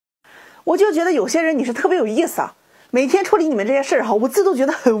我就觉得有些人你是特别有意思啊，每天处理你们这些事儿我自己都觉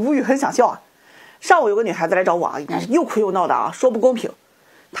得很无语，很想笑啊。上午有个女孩子来找我啊，又哭又闹的啊，说不公平。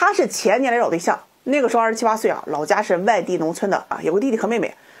她是前年来找对象，那个时候27、8岁啊，老家是外地农村的啊，有个弟弟和妹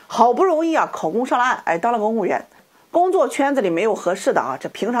妹，好不容易啊考公上了岸，当了个公务员，工作圈子里没有合适的啊，这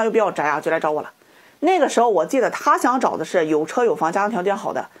平常又比较宅啊，就来找我了。那个时候我记得她想找的是有车有房、家庭条件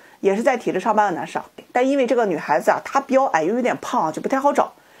好的，也是在体制上班的男士啊，但因为这个女孩子啊，她比较矮又有点胖啊，就不太好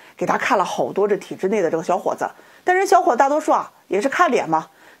找。给她看了好多这体制内的这个小伙子，但人小伙子大多数啊也是看脸嘛，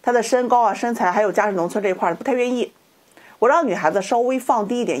他的身高啊、身材还有家是农村这一块不太愿意。我让女孩子稍微放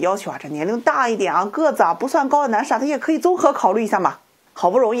低一点要求啊，这年龄大一点啊，个子啊不算高的男士啊，他也可以综合考虑一下嘛。好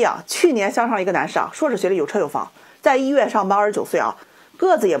不容易啊，去年相上一个男士啊，硕士学历，有车有房，在医院上班，29岁啊，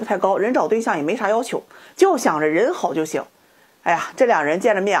个子也不太高，人找对象也没啥要求，就想着人好就行。哎呀，这两人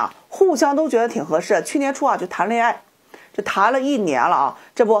见着面啊，互相都觉得挺合适，去年初啊就谈恋爱，这谈了1年了啊，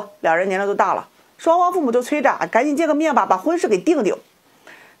这不两人年龄都大了，双方父母就催着赶紧见个面吧，把婚事给定定。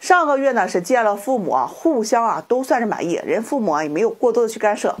上个月呢是见了父母啊，互相啊都算是满意，人父母啊也没有过多的去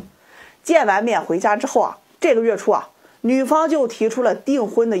干涉。见完面回家之后啊，这个月初啊，女方就提出了订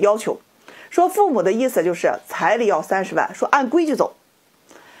婚的要求，说父母的意思就是彩礼要30万，说按规矩走。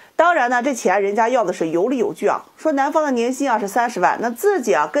当然呢，这钱人家要的是有理有据啊，说男方的年薪啊是30万，那自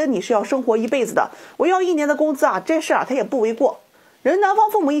己啊跟你是要生活一辈子的，我要1年的工资啊，这事啊他也不为过。人男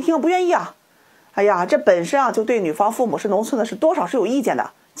方父母一听不愿意啊，哎呀，这本身啊就对女方父母是农村的，是多少是有意见的。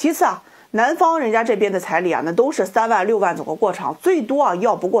其次啊，男方人家这边的彩礼啊，那都是3万6万走个过场，最多啊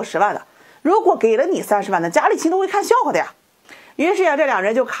要不过10万的。如果给了你30万，那家里亲都会看笑话的呀。于是呀，这两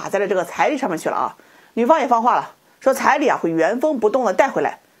人就卡在了这个彩礼上面去了啊。女方也放话了，说彩礼啊会原封不动的带回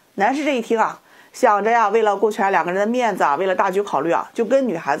来。男士这一听啊，想着呀，为了顾全两个人的面子啊，为了大局考虑啊，就跟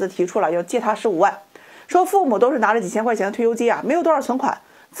女孩子提出了要借他15万，说父母都是拿着几千块钱的退休金啊，没有多少存款，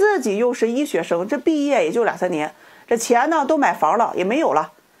自己又是医学生，这毕业也就2、3年，这钱呢都买房了也没有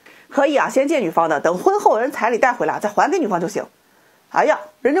了，可以啊先借女方的，等婚后人彩礼带回来再还给女方就行。哎呀，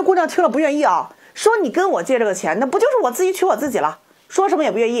人家姑娘听了不愿意啊，说你跟我借这个钱，那不就是我自己娶我自己了，说什么也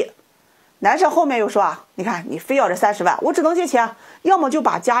不愿意。男生后面又说啊，你看你非要这30万，我只能借钱，要么就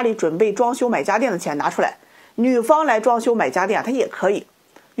把家里准备装修买家电的钱拿出来，女方来装修买家电他也可以。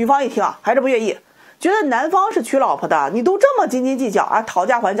女方一听啊，还是不愿意，觉得男方是娶老婆的，你都这么斤斤计较啊，讨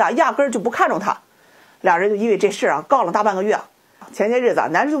价还价，压根儿就不看重他。两人就因为这事啊杠了大半个月。前些日子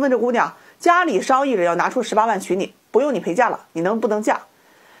男生就问这姑娘，家里商议着要拿出18万娶你，不用你陪嫁了，你能不能嫁？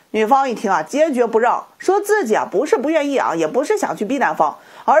女方一听啊，坚决不让，说自己啊不是不愿意啊，也不是想去逼男方，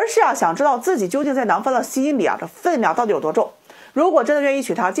而是啊想知道自己究竟在男方的心里啊这分量到底有多重。如果真的愿意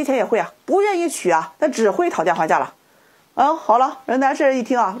娶她，借钱也会啊；不愿意娶啊，那只会讨价还价了。好了，人男士一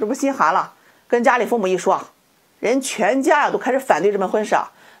听啊，这不心寒了，跟家里父母一说啊，人全家都开始反对这门婚事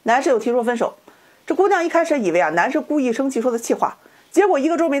啊。男士又提出分手，这姑娘一开始以为啊男士故意生气说的气话，结果1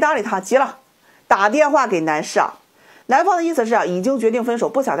个周没搭理他，急了，打电话给男士啊。男方的意思是啊，已经决定分手，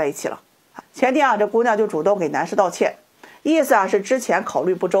不想在一起了。前天啊，这姑娘就主动给男士道歉，意思啊是之前考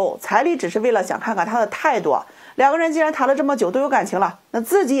虑不周，彩礼只是为了想看看他的态度啊。两个人既然谈了这么久，都有感情了，那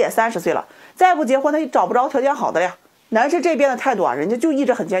自己也30岁了，再不结婚他也找不着条件好的了呀。男士这边的态度啊，人家就一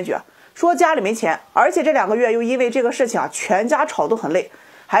直很坚决，说家里没钱，而且这2个月又因为这个事情啊，全家吵都很累，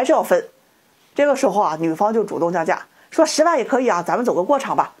还是要分。这个时候啊，女方就主动降价，说10万也可以啊，咱们走个过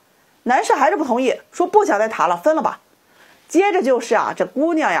场吧。男士还是不同意，说不想再谈了，分了吧。接着就是啊，这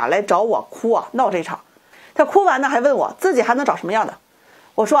姑娘呀来找我哭啊，闹这一场。她哭完呢，还问我自己还能找什么样的。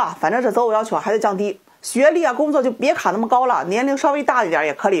我说啊，反正这择偶要求还得降低，学历啊、工作就别卡那么高了，年龄稍微大一点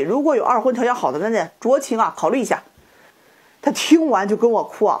也可以。如果有2婚条件好的，那酌情啊考虑一下。她听完就跟我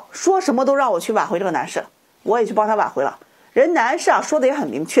哭啊，说什么都让我去挽回这个男士，我也去帮他挽回了。人男士啊说的也很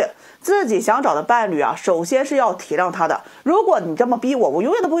明确，自己想找的伴侣啊，首先是要体谅他的。如果你这么逼我，我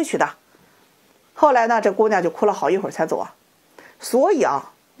永远都不会娶的。后来呢，这姑娘就哭了好一会儿才走啊。所以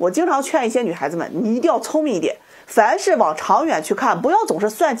啊，我经常劝一些女孩子们，你一定要聪明一点，凡事往长远去看，不要总是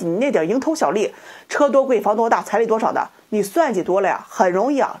算计你那点蝇头小利，车多贵房多大彩礼多少的，你算计多了呀，很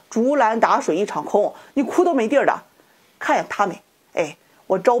容易啊竹篮打水一场空，你哭都没地儿的。看呀他没，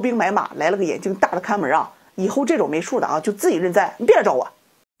我招兵买马来了个眼睛大的看门啊，以后这种没数的啊就自己认栽，你别来找我。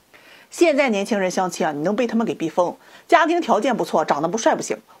现在年轻人相亲啊，你能被他们给逼疯，家庭条件不错，长得不帅不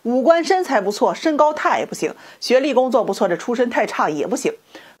行，五官身材不错，身高太矮不行，学历工作不错，这出身太差也不行。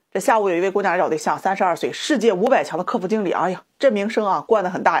这下午有一位姑娘来找对象，32岁，世界500强的客服经理，哎呀，这名声啊冠得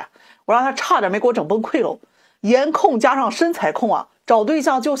很大呀，我让他差点没给我整崩溃喽。颜控加上身材控啊，找对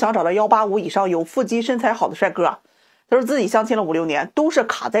象就想找到185以上有腹肌身材好的帅哥啊。他说自己相亲了5、6年，都是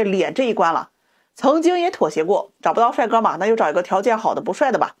卡在脸这一关了，曾经也妥协过，找不到帅哥嘛，那就找一个条件好的不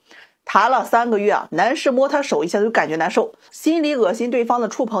帅的吧。谈了3个月啊，男士摸她手一下就感觉难受，心里恶心对方的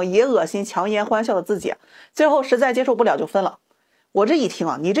触碰，也恶心强颜欢笑的自己，最后实在接受不了就分了。我这一听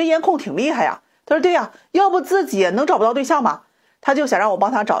啊，你这颜控挺厉害呀。他说对呀，要不自己能找不到对象吗？他就想让我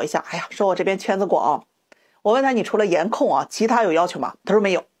帮他找一下。哎呀，说我这边圈子广。我问他，你除了颜控啊，其他有要求吗？他说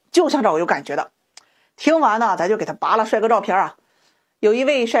没有，就想找个有感觉的。听完呢，咱就给他拔了帅哥照片啊。有一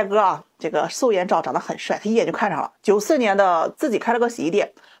位帅哥啊，这个素颜照长得很帅，他一眼就看上了。94年的，自己开了个洗衣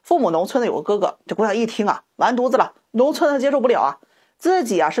店，父母农村的有个哥哥。这姑娘一听啊，完犊子了，农村的接受不了啊，自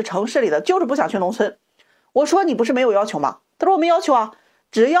己啊是城市里的，就是不想去农村。我说你不是没有要求吗？他说我没要求啊，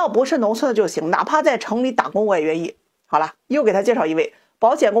只要不是农村的就行，哪怕在城里打工我也愿意。好了，又给他介绍一位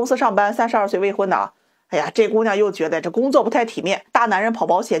保险公司上班，32岁未婚的啊。哎呀，这姑娘又觉得这工作不太体面，大男人跑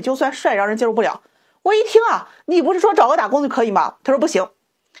保险，就算帅让人接受不了。我一听啊，你不是说找个打工就可以吗？他说不行。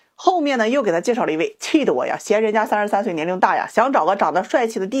后面呢又给他介绍了一位，气得我呀，嫌人家33岁年龄大呀，想找个长得帅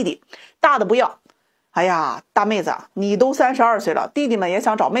气的弟弟，大的不要。哎呀，大妹子啊，你都32岁了，弟弟们也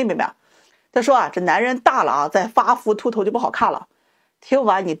想找妹妹们。他说啊，这男人大了啊，再发福秃头就不好看了。听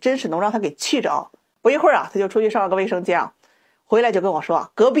完你真是能让他给气着啊。不一会儿啊，他就出去上了个卫生间啊，回来就跟我说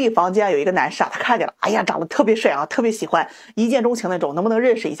啊，隔壁房间有一个男士啊，他看见了，哎呀，长得特别帅啊，特别喜欢，一见钟情那种，能不能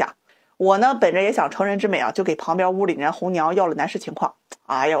认识一下？我呢本着也想成人之美啊，就给旁边屋里人红娘要了男士情况。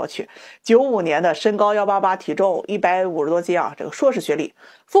哎呀我去，95年的，身高188，体重150多斤啊，这个硕士学历，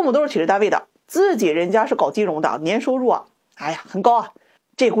父母都是体制单位的，自己人家是搞金融的，年收入啊，哎呀很高啊。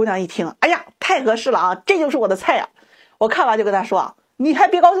这姑娘一听，哎呀太合适了啊，这就是我的菜啊。我看完就跟她说啊，你还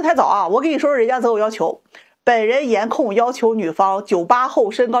别高兴太早啊，我跟你说人家择偶要求，本人颜控要求女方98后，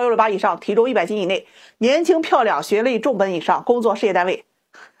身高168以上，体重100斤以内，年轻漂亮，学历重本以上，工作事业单位。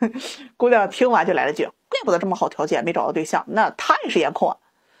姑娘听完就来了句，怪不得这么好条件没找到对象，那他也是颜控啊。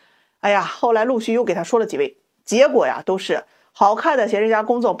哎呀，后来陆续又给他说了几位，结果呀都是好看的嫌人家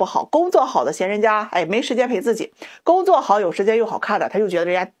工作不好，工作好的嫌人家没时间陪自己，工作好有时间又好看的，他就觉得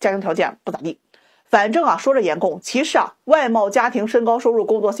人家家庭条件不咋地。反正啊说着颜控，其实啊外貌、家庭、身高、收入、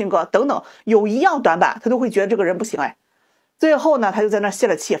工作、性格等等有一样短板，他都会觉得这个人不行。最后呢他就在那泄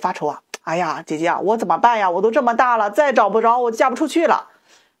了气发愁啊，哎呀姐姐啊，我怎么办呀，我都这么大了，再找不着我嫁不出去了。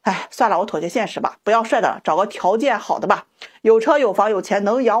哎，算了，我妥协现实吧，不要帅的了，找个条件好的吧，有车有房有钱，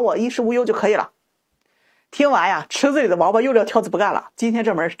能养我衣食无忧就可以了。听完呀，池子里的王八又撂挑子不干了，今天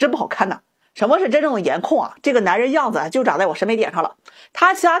这门是真不好看呐。什么是真正的颜控啊？这个男人样子就长在我审美点上了，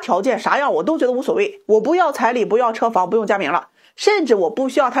他其他条件啥样我都觉得无所谓，我不要彩礼，不要车房，不用加名了，甚至我不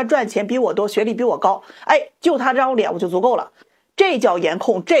需要他赚钱比我多，学历比我高，就他这张脸我就足够了。这叫颜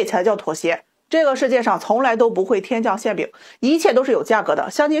控，这才叫妥协。这个世界上从来都不会天降馅饼，一切都是有价格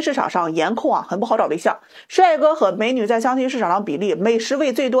的。相亲市场上颜控啊很不好找对象，帅哥和美女在相亲市场上比例每10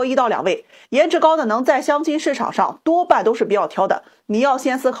位最多1到2位，颜值高的能在相亲市场上多半都是比较挑的。你要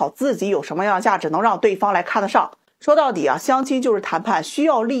先思考自己有什么样的价值能让对方来看得上。说到底啊，相亲就是谈判，需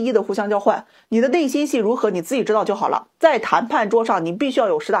要利益的互相交换，你的内心戏如何你自己知道就好了。在谈判桌上你必须要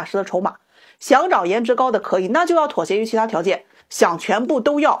有实打实的筹码，想找颜值高的可以，那就要妥协于其他条件，想全部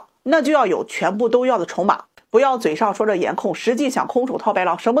都要那就要有全部都要的筹码，不要嘴上说着颜控，实际想空手套白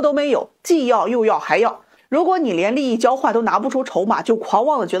狼，什么都没有，既要又要还要。如果你连利益交换都拿不出筹码，就狂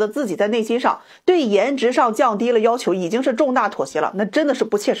妄的觉得自己在内心上对颜值上降低了要求，已经是重大妥协了，那真的是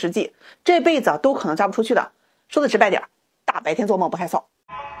不切实际，这辈子都可能嫁不出去的。说的直白点，大白天做梦不害臊。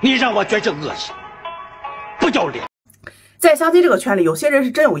你让我觉着恶心，不要脸。在相亲这个圈里，有些人是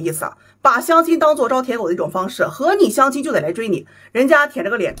真有意思啊，把相亲当做招舔狗的一种方式，和你相亲就得来追你，人家舔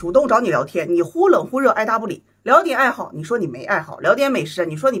着个脸主动找你聊天，你忽冷忽热爱答不理，聊点爱好你说你没爱好，聊点美食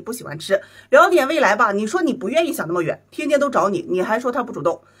你说你不喜欢吃，聊点未来吧你说你不愿意想那么远，天天都找你，你还说他不主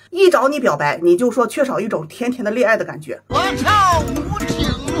动，一找你表白你就说缺少一种甜甜的恋爱的感觉。我操无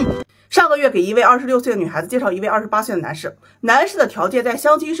情。上个月给一位26岁的女孩子介绍一位28岁的男士，男士的条件在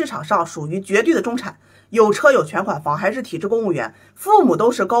相亲市场上属于绝对的中产，有车有全款房，还是体制公务员，父母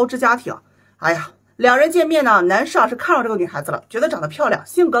都是高知家庭。哎呀，两人见面呢，男士是看上这个女孩子了，觉得长得漂亮，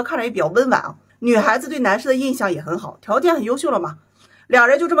性格看着也比较温婉啊。女孩子对男士的印象也很好，条件很优秀了嘛。两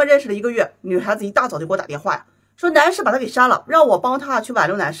人就这么认识了1个月，女孩子一大早就给我打电话呀，说男士把她给删了，让我帮她去挽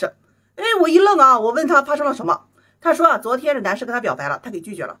留男士。我一愣啊，我问他发生了什么，他说啊，昨天这男士跟他表白了，他给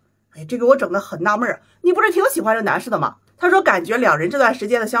拒绝了。这给我整得很纳闷啊，你不是挺喜欢这男士的吗？他说感觉两人这段时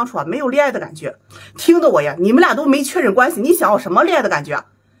间的相处啊，没有恋爱的感觉。听得我呀，你们俩都没确认关系，你想要什么恋爱的感觉啊？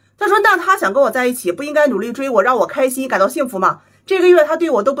他说那他想跟我在一起，不应该努力追我，让我开心感到幸福吗？这个月他对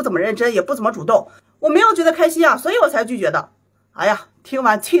我都不怎么认真，也不怎么主动，我没有觉得开心啊，所以我才拒绝的。哎呀，听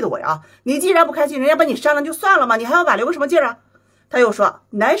完气得我呀，你既然不开心，人家把你删了就算了嘛，你还要挽留个什么劲儿啊？他又说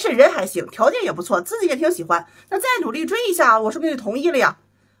男士人还行，条件也不错，自己也挺喜欢，那再努力追一下，我说不定就同意了呀。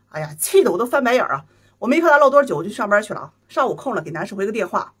哎呀，气得我都翻白眼啊！我没看他唠多久，我就上班去了啊。上午空了，给男士回个电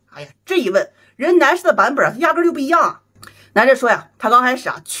话。哎呀，这一问，人男士的版本他压根就不一样啊。男士说呀，他刚开始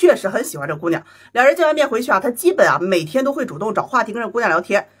确实很喜欢这姑娘，两人见完面回去他基本每天都会主动找话题跟这姑娘聊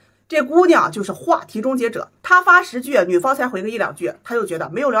天。这姑娘就是话题终结者，他发10句，女方才回个1、2句，他就觉得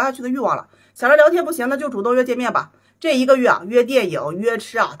没有聊下去的欲望了，想着聊天不行，那就主动约见面吧。这1个月约电影、约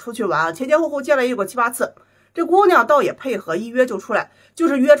吃出去玩，前后后见了也有个7、8次。这姑娘倒也配合，一约就出来，就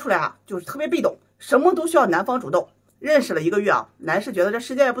是约出来就是特别被动，什么都需要男方主动。认识了1个月男士觉得这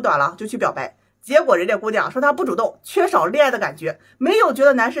时间也不短了，就去表白。结果人家姑娘说她不主动，缺少恋爱的感觉，没有觉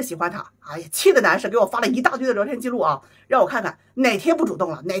得男士喜欢她。哎呀，气的男士给我发了一大堆的聊天记录让我看看哪天不主动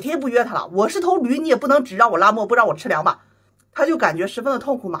了，哪天不约她了。我是头驴，你也不能只让我拉磨不让我吃粮吧。他就感觉十分的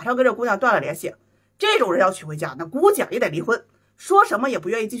痛苦，马上跟这姑娘断了联系。这种人要娶回家，那估计也得离婚，说什么也不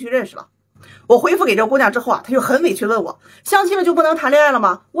愿意继续认识了。我回复给这姑娘之后她就很委屈问我，相亲了就不能谈恋爱了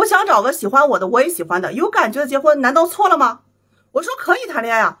吗？我想找个喜欢我的，我也喜欢的，有感觉的结婚难道错了吗？我说可以谈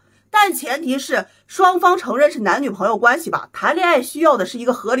恋爱但前提是双方承认是男女朋友关系吧。谈恋爱需要的是一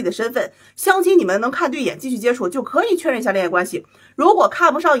个合理的身份，相亲你们能看对眼继续接触就可以确认一下恋爱关系，如果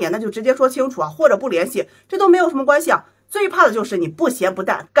看不上眼那就直接说清楚或者不联系，这都没有什么关系最怕的就是你不咸不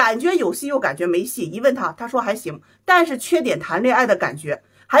淡，感觉有戏又感觉没戏。一问他说还行，但是缺点谈恋爱的感觉，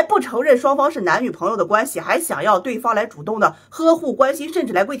还不承认双方是男女朋友的关系，还想要对方来主动的呵护关心，甚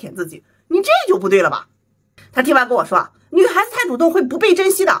至来跪舔自己，你这就不对了吧。他听完跟我说女孩子太主动会不被珍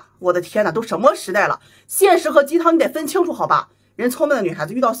惜的。我的天哪，都什么时代了，现实和鸡汤你得分清楚好吧。人聪明的女孩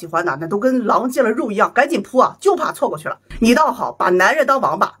子遇到喜欢的那都跟狼见了肉一样，赶紧扑就怕错过去了。你倒好，把男人当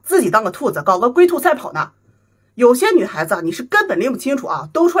王八，自己当个兔子，搞个龟兔赛跑呢。有些女孩子你是根本拎不清楚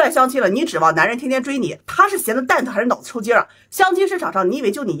都出来相亲了，你指望男人天天追你，他是闲的蛋疼还是脑子抽筋相亲市场上你以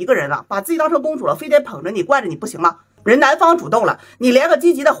为就你一个人了，把自己当成公主了，非得捧着你惯着你不行吗？人男方主动了，你连个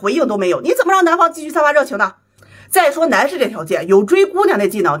积极的回应都没有，你怎么让男方继续散发热情呢？再说男士这条件，有追姑娘的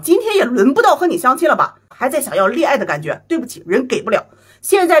技能，今天也轮不到和你相亲了吧？还在想要恋爱的感觉，对不起，人给不了。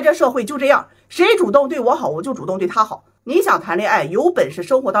现在这社会就这样，谁主动对我好，我就主动对他好。你想谈恋爱，有本事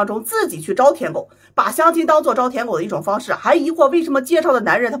生活当中自己去招舔狗，把相亲当做招舔狗的一种方式，还疑惑为什么介绍的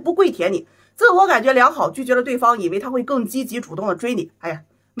男人他不跪舔你，自我感觉良好，拒绝了对方，以为他会更积极主动的追你。哎呀，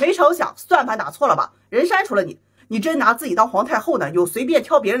没成想算盘打错了吧，人删除了你，你真拿自己当皇太后呢？有随便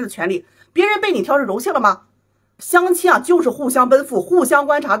挑别人的权利，别人被你挑是荣幸了吗？相亲就是互相奔赴，互相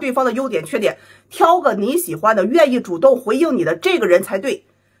观察对方的优点缺点，挑个你喜欢的，愿意主动回应你的这个人才对。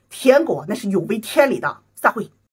舔狗那是有违天理的。散会。